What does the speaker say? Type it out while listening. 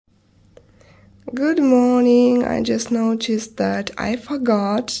Good morning. I just noticed that I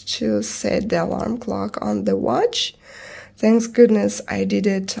forgot to set the alarm clock on the watch. Thanks goodness I did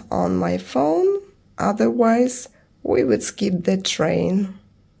it on my phone. Otherwise, we would skip the train.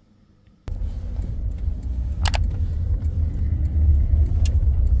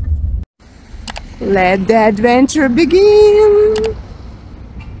 Let the adventure begin!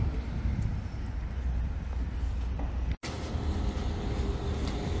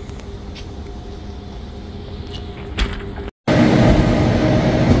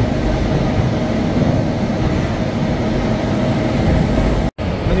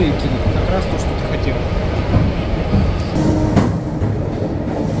 Как раз то, что ты хотел.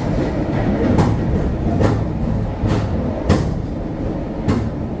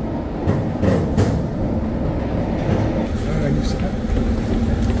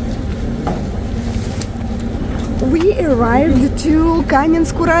 We arrived to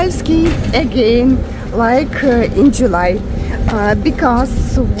Kamensk-Uralskiy again, like in July,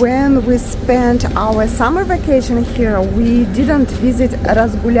 because when we spent our summer vacation here, we didn't visit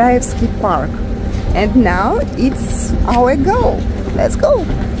Razgulyevsky Park, and now it's our goal. Let's go!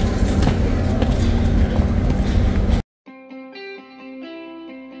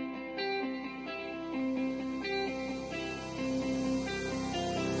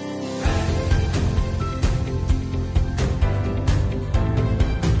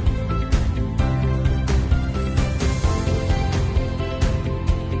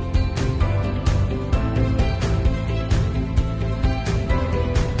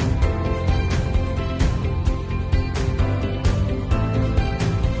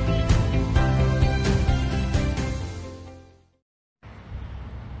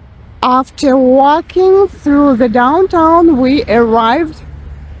 After walking through the downtown, we arrived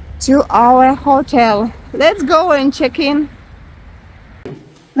to our hotel. Let's go and check in.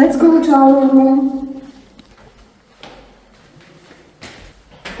 Let's go to our room.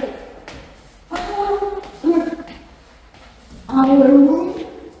 Look, our room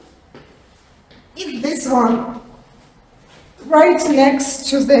is this one, right next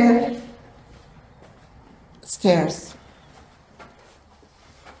to the stairs.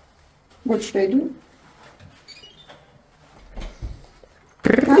 What should I do?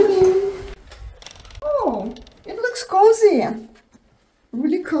 Come in. Oh, it looks cozy.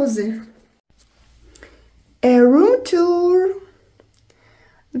 Really cozy. A room tour.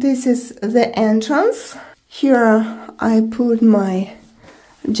 This is the entrance. Here I put my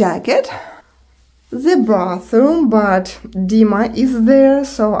jacket. The bathroom, but Dima is there,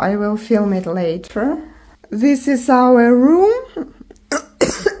 so I will film it later. This is our room.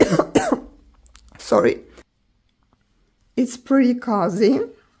 Sorry. It's pretty cozy.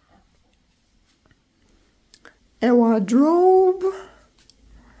 A wardrobe.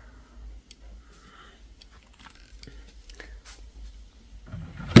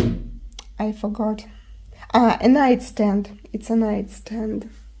 I forgot. A nightstand. It's a nightstand.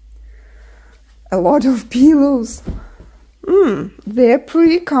 A lot of pillows. They're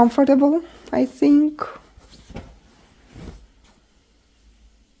pretty comfortable, I think.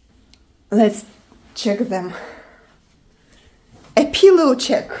 Let's check them. A pillow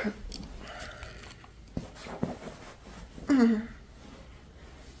check.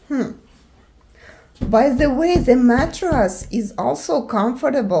 By the way, the mattress is also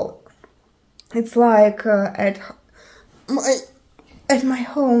comfortable. It's like at my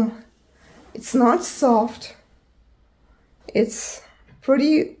home. It's not soft. It's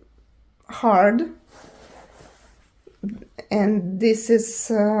pretty hard. And this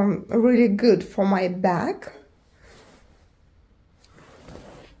is really good for my back.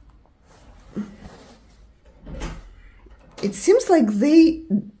 It seems like they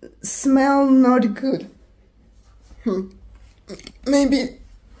smell not good. Maybe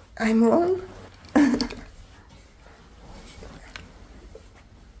I'm wrong.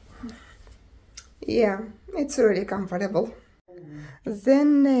 Yeah, it's really comfortable.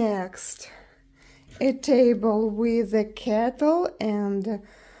 Then next, a table with a kettle and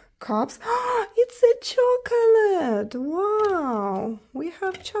cups. Oh, it's a chocolate! Wow! We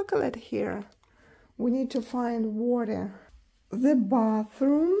have chocolate here. We need to find water. The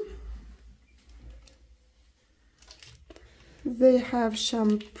bathroom. They have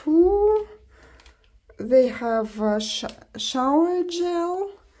shampoo. They have a shower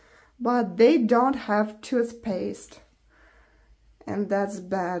gel, but they don't have toothpaste. And that's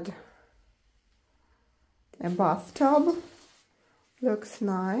bad. A bathtub. Looks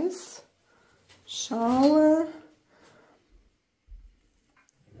nice. Shower.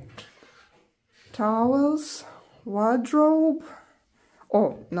 Towels. Wardrobe.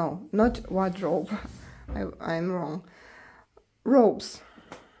 Oh, no, not wardrobe. I'm wrong. Robes.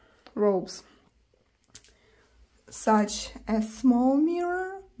 Such a small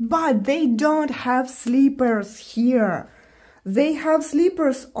mirror, but they don't have sleepers here. They have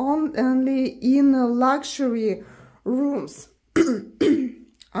sleepers only in luxury rooms.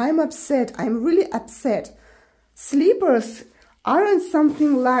 I'm upset. I'm really upset. Sleepers aren't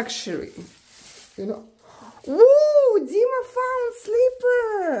something luxury, you know. Woo! Dima found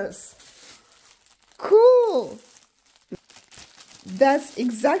sleepers! Cool! That's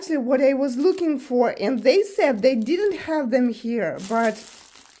exactly what I was looking for, and they said they didn't have them here, but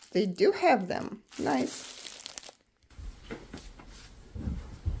they do have them. Nice.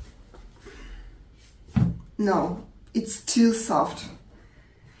 No, it's too soft.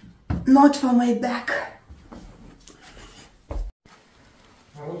 Not for my back.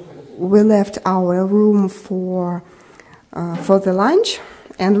 We left our room for the lunch,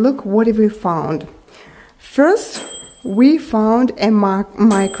 and look what we found. First, we found a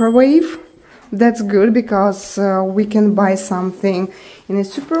microwave. That's good because we can buy something in a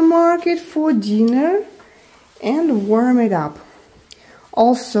supermarket for dinner and warm it up.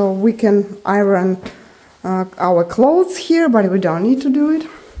 Also, we can iron our clothes here, but we don't need to do it.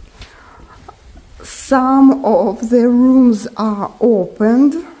 Some of the rooms are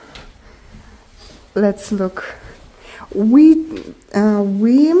opened. Let's look. We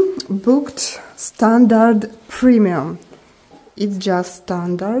booked standard premium. It's just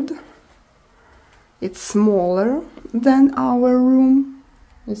standard. It's smaller than our room.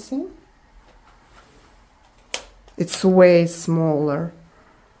 You see? It's way smaller.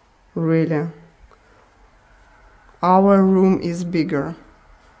 Really. Our room is bigger.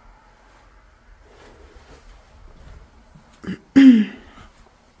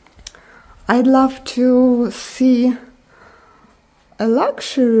 I'd love to see a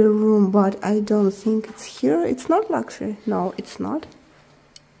luxury room, but I don't think it's here. It's not luxury. No, it's not.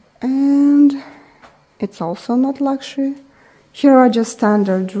 And it's also not luxury. Here are just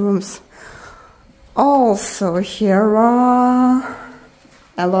standard rooms. Also, here are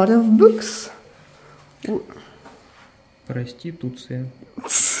a lot of books. Проституция.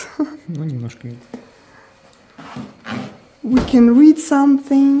 Ну, немножко. We can read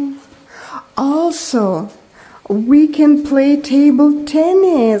something. Also, we can play table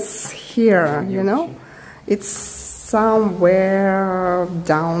tennis here, you know? It's somewhere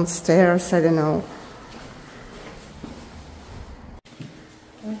downstairs, I don't know.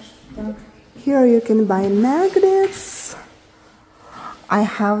 Here you can buy magnets. I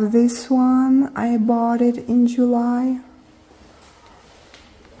have this one. I bought it in July.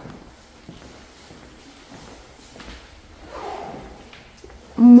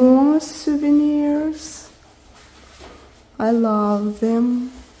 More souvenirs. I love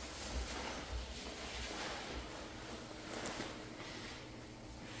them.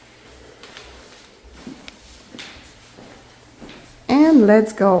 And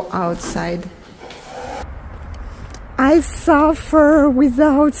let's go outside. I suffer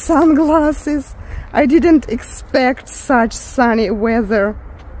without sunglasses. I didn't expect such sunny weather.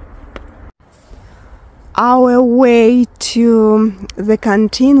 Our way to the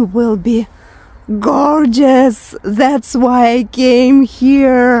canteen will be gorgeous. That's why I came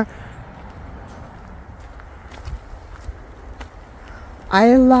here.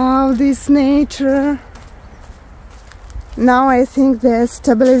 I love this nature. Now I think the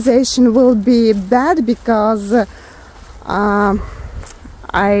stabilization will be bad because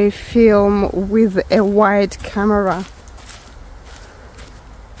I film with a wide camera.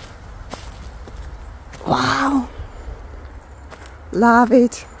 Wow! Love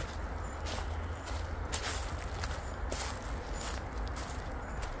it.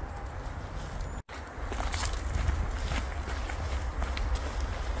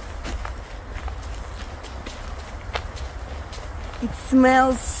 It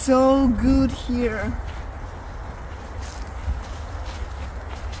smells so good here.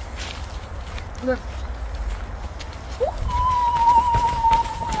 Look.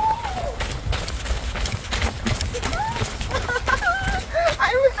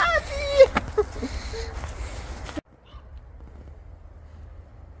 I'm happy.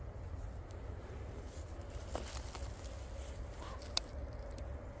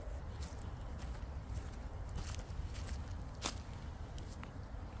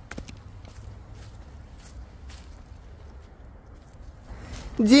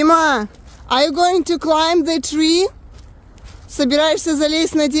 Дима, are you going to climb the tree? Собираешься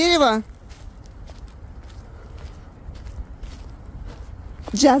залезть на дерево?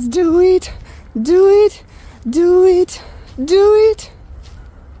 Just do it, do it, do it, do it.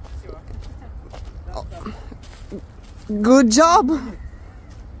 Good job.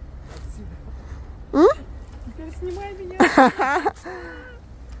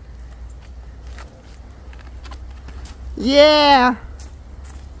 Yeah,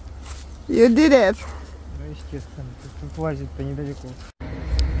 you did it. Да, естественно, тут лазить-то недалеко.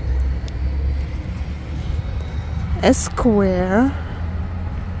 A square.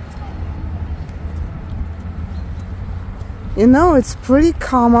 You know, it's pretty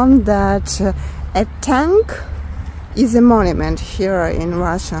common that a tank is a monument here in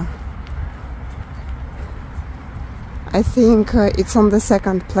Russia. I think it's on the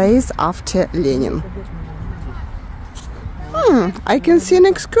second place after Lenin. I can see an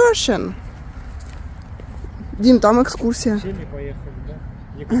excursion. Дим, там экскурсия.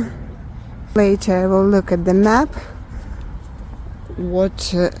 Later I will look at the map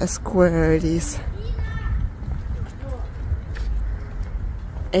what a square it is.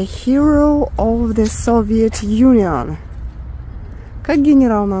 A hero of the Soviet Union. Как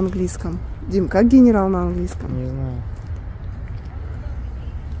генерал на английском? Дим, как генерал на английском? Не знаю.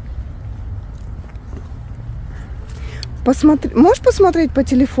 Посмотри, можешь посмотреть по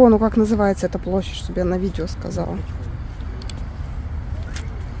телефону, как называется эта площадь, чтобы я на видео сказала?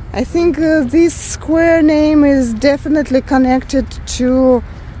 I think this square name is definitely connected to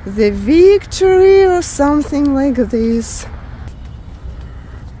the victory or something like this.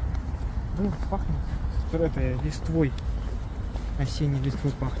 Пахнет. Это листвой. Осенней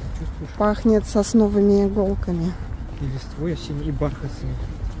листвой пахнет. Чувствуешь? Пахнет сосновыми иголками. И листвой осенней, и бархатцами.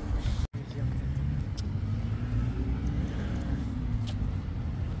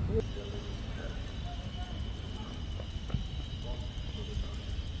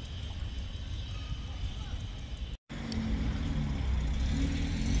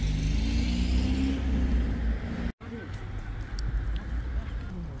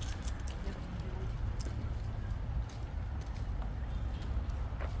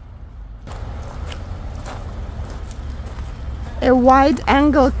 A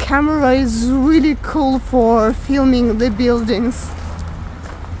wide-angle camera is really cool for filming the buildings.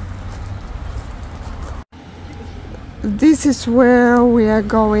 This is where we are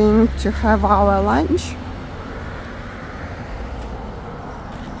going to have our lunch.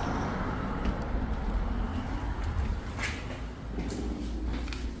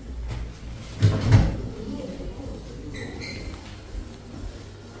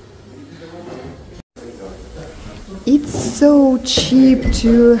 It's so cheap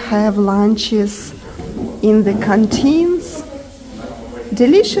to have lunches in the canteens.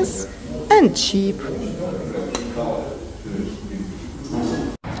 Delicious and cheap.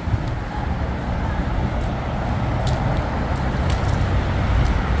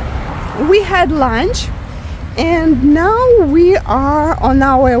 We had lunch and now we are on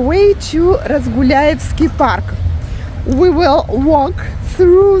our way to Razgulyevsky Park. We will walk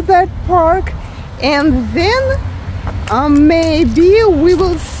through that park and then maybe we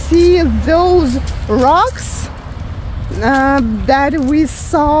will see those rocks that we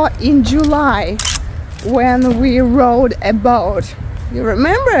saw in July when we rode a boat. You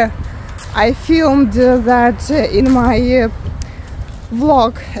remember? I filmed that in my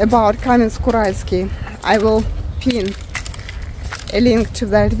vlog about Kamensk-Uralskiy. I will pin a link to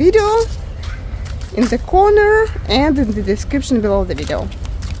that video in the corner and in the description below the video.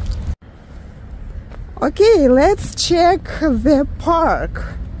 Okay, let's check the park,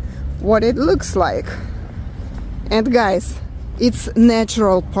 what it looks like. And guys, it's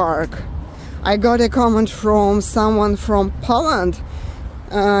natural park. I got a comment from someone from Poland.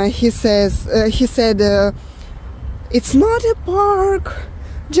 He said it's not a park.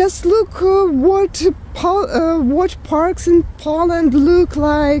 Just look what parks in Poland look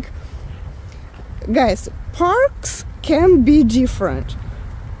like. Guys, parks can be different.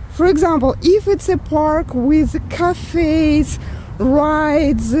 For example, if it's a park with cafes,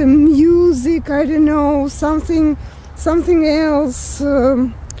 rides, music, I don't know, something else,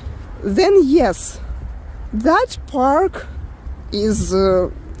 then yes, that park is a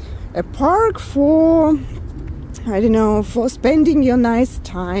park for, I don't know, for spending your nice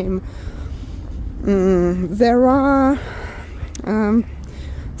time. There are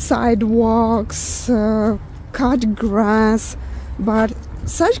sidewalks, cut grass, but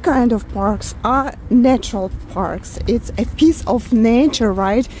such kind of parks are natural parks. It's a piece of nature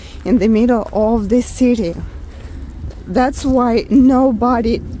right in the middle of the city. That's why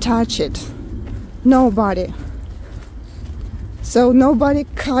nobody touch it. Nobody. So nobody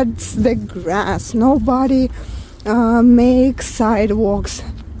cuts the grass, nobody makes sidewalks.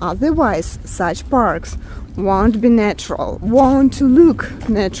 Otherwise, such parks won't be natural, won't look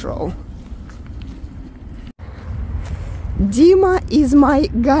natural. Dima is my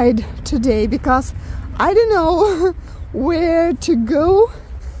guide today because I don't know where to go,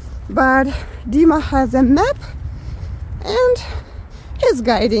 but Dima has a map and he's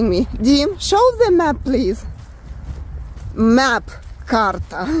guiding me. Dim, show the map, please. Map,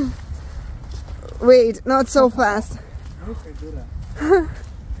 карта. Wait, not so fast.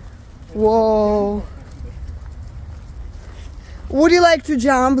 Whoa. Would you like to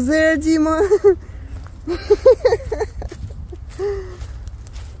jump there, Dima?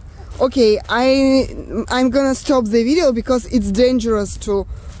 Okay, I'm gonna stop the video because it's dangerous to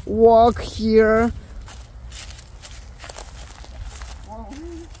walk here.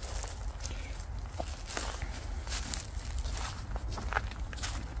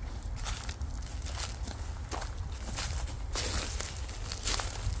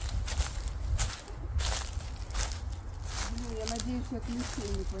 Я надеюсь, я ключей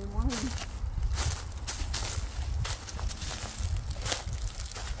не поймаю.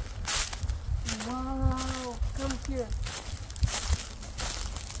 Wow, come here.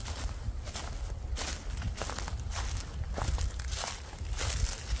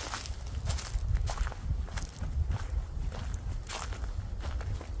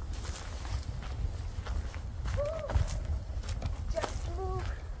 Just look.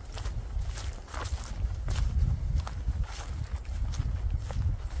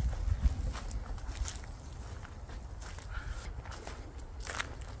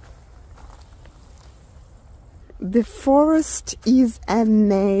 The forest is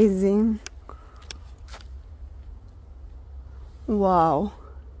amazing. Wow.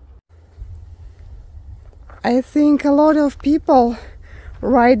 I think a lot of people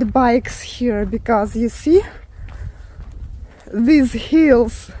ride bikes here because you see these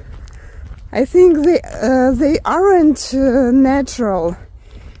hills. I think they aren't natural,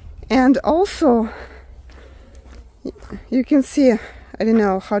 and also you can see, I don't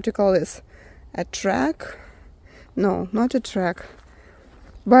know how to call this, a track. No, not a track,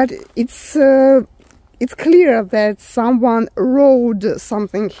 but it's clear that someone rode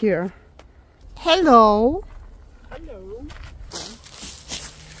something here. Hello. Hello.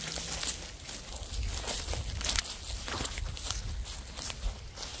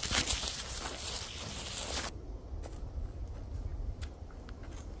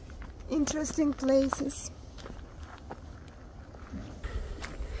 Interesting places.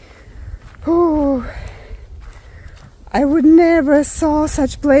 Oh. I would never saw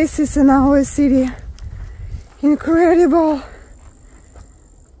such places in our city. Incredible.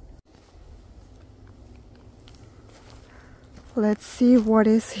 Let's see what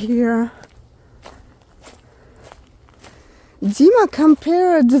is here. Dima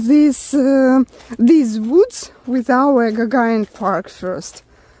compared these woods with our Gagarin Park first,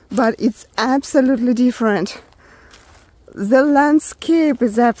 but it's absolutely different. The landscape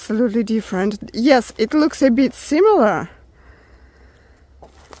is absolutely different. Yes, it looks a bit similar,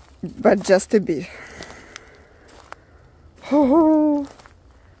 but just a bit. Oh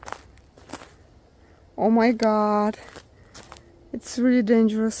my God, it's really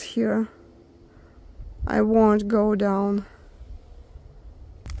dangerous here. I won't go down.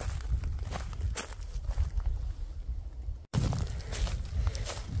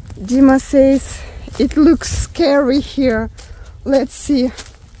 Dima says it looks scary here. Let's see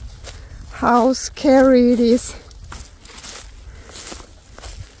how scary it is.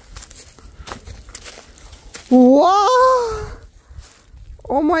 Wow!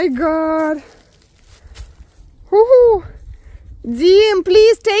 Oh my God! Woohoo! Dim,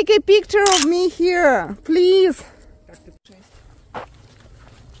 please take a picture of me here, please.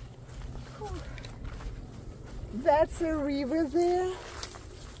 That's a river there.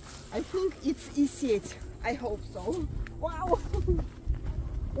 I think it's Iset. I hope so. Wow!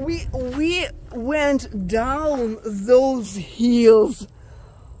 We went down those hills.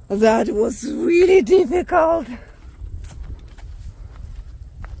 That was really difficult.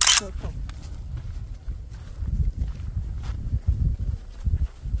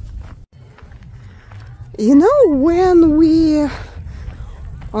 You know, when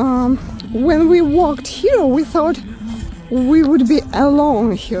we walked here, we thought we would be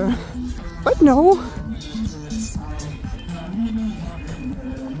alone here, but no.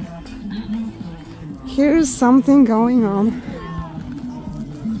 Here's something going on.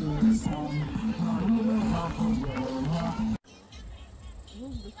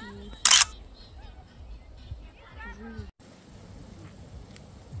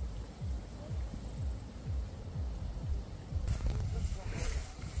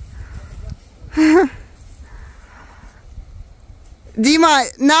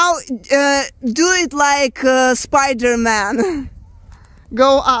 Dima, now do it like Spider-Man.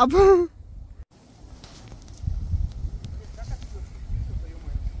 Go up.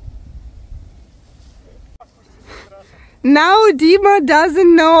 Now Dima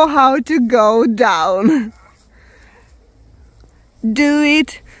doesn't know how to go down. Do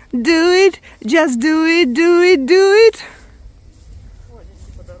it, just do it, do it.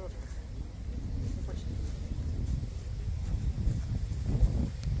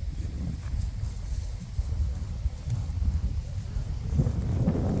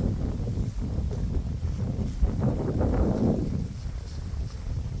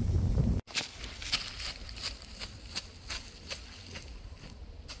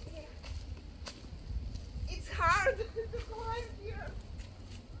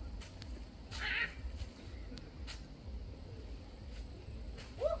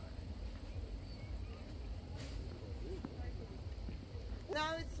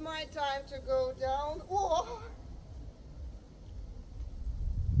 Now it's my time to go down. Oh.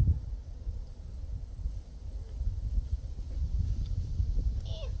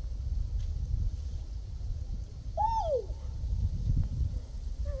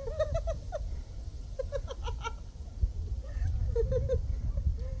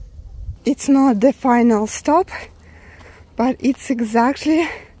 It's not the final stop, but it's exactly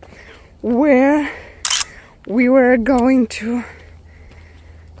where we were going to.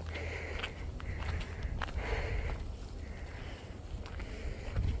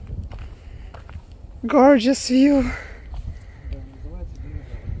 Gorgeous view.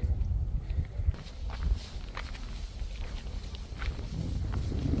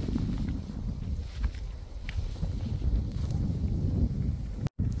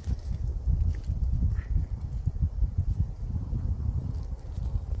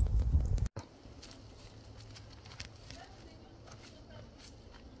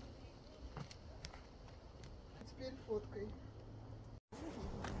 Теперь фоткай.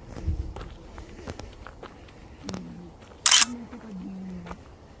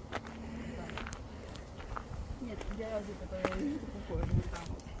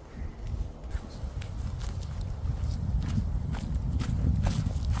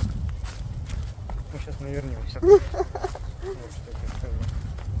 Мы сейчас навернемся.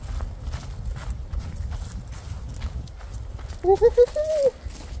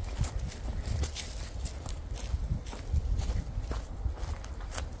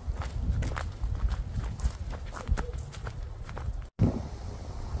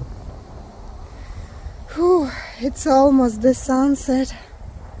 It's almost the sunset.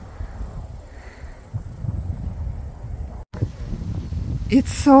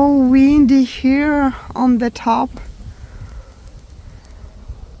 It's so windy here on the top.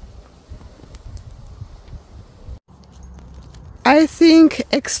 I think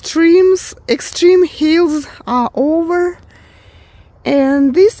extreme hills are over,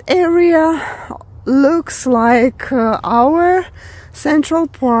 and this area looks like our Central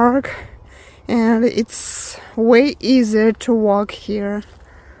Park, and it's way easier to walk here.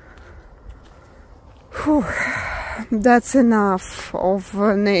 Whew. That's enough of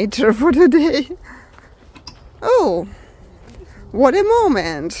nature for today. Oh, what a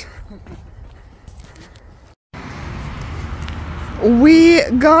moment! We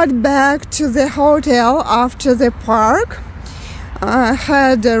got back to the hotel after the park. I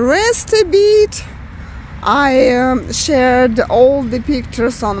had a rest a bit. I shared all the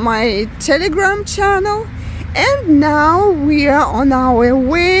pictures on my Telegram channel, and now we are on our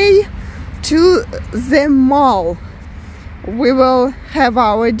way to the mall. We will have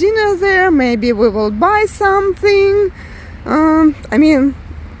our dinner there. Maybe we will buy something. I mean,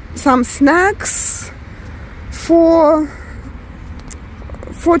 some snacks for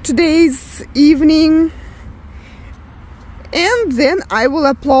today's evening. And then I will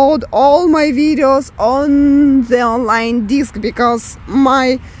upload all my videos on the online disk, because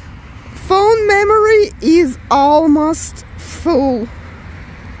my phone memory is almost full.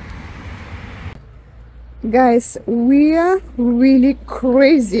 Guys, we are really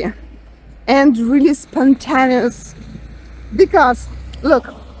crazy and really spontaneous, because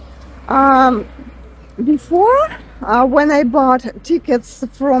look, before when I bought tickets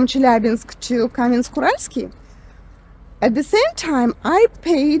from Chelyabinsk to Kamensk-Uralskiy, at the same time I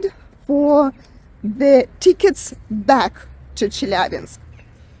paid for the tickets back to Chelyabinsk,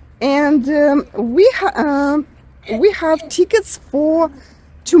 and we have tickets for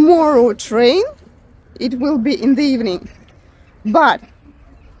tomorrow train. It will be in the evening, but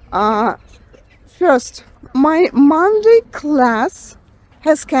first, my Monday class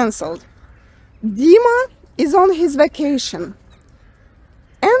has cancelled. Dima is on his vacation,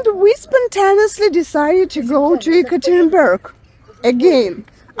 we spontaneously decided to go to Ekaterinburg again.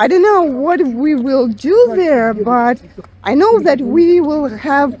 I don't know what we will do there, but I know that we will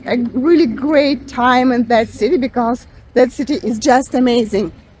have a really great time in that city because that city is just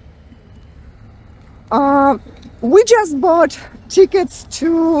amazing. We just bought tickets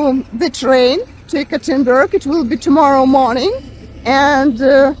to the train to Ekaterinburg. It will be tomorrow morning, and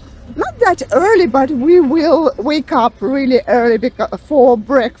not that early, but we will wake up really early for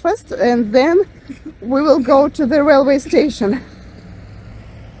breakfast, and then we will go to the railway station.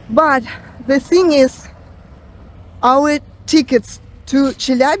 But the thing is, our tickets to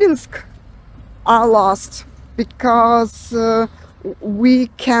Chelyabinsk are lost because we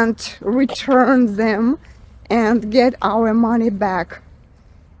can't return them and get our money back.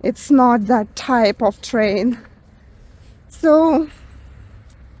 It's not that type of train. So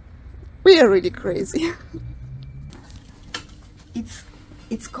we are really crazy.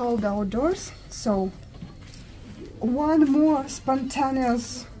 It's cold outdoors, so one more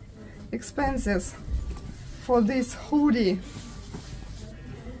spontaneous expenses for this hoodie.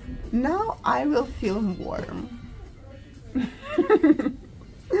 Now I will feel warm.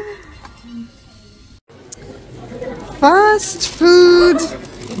 Fast food,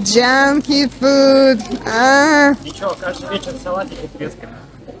 junky food.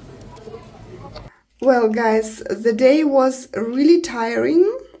 Well, guys, the day was really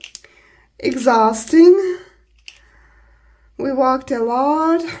tiring, exhausting. We walked a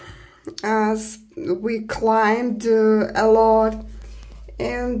lot, as we climbed a lot,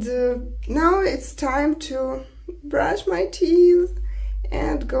 and now it's time to brush my teeth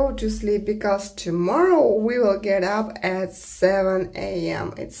and go to sleep because tomorrow we will get up at 7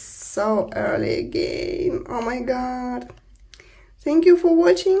 a.m. It's so early again. Oh my god. Thank you for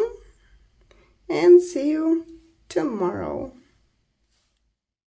watching and see you tomorrow.